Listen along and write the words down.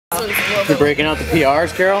You're breaking out the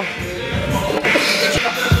PRs, Carol?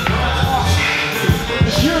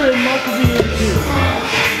 You're in Mark will be in too.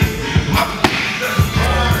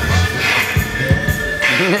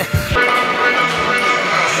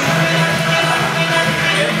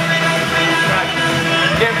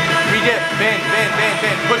 Redip, bend,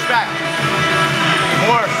 push back.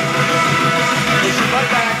 More. Push your butt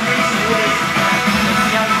back.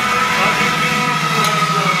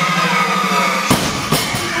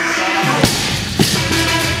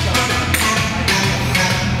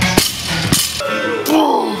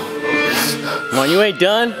 Come on, you ain't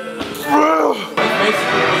done?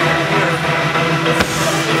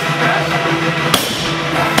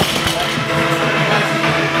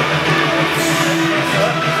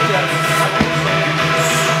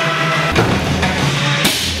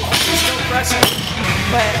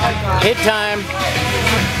 Hit time.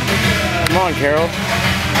 Come on, Carol.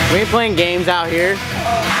 We ain't playing games out here.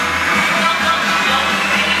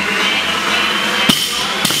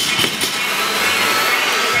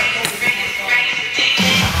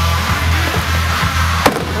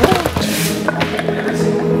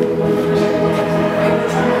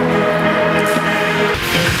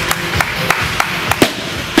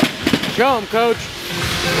 Show him, coach.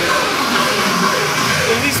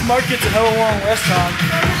 At least Mark gets a hell of a long rest time.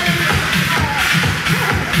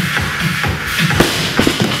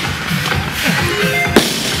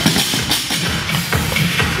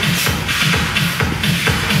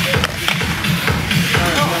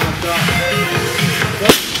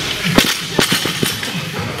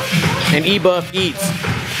 And E-Buff eats.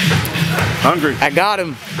 Hungry. I got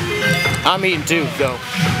him. I'm eating too, so.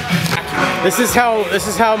 This is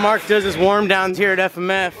how Mark does his warm downs here at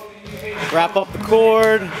FMF. Wrap up the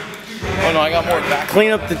cord. Oh no, I got more back.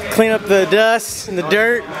 Clean up the dust and the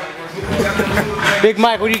dirt. Big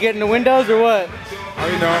Mike, what are you getting, the windows or what? Oh,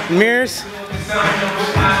 you know. Mirrors?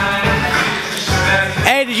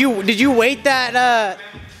 Hey, did you weight that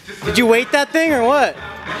thing or what?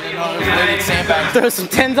 You know, there's a weighted sandbag. Throw some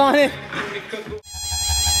 10s on it?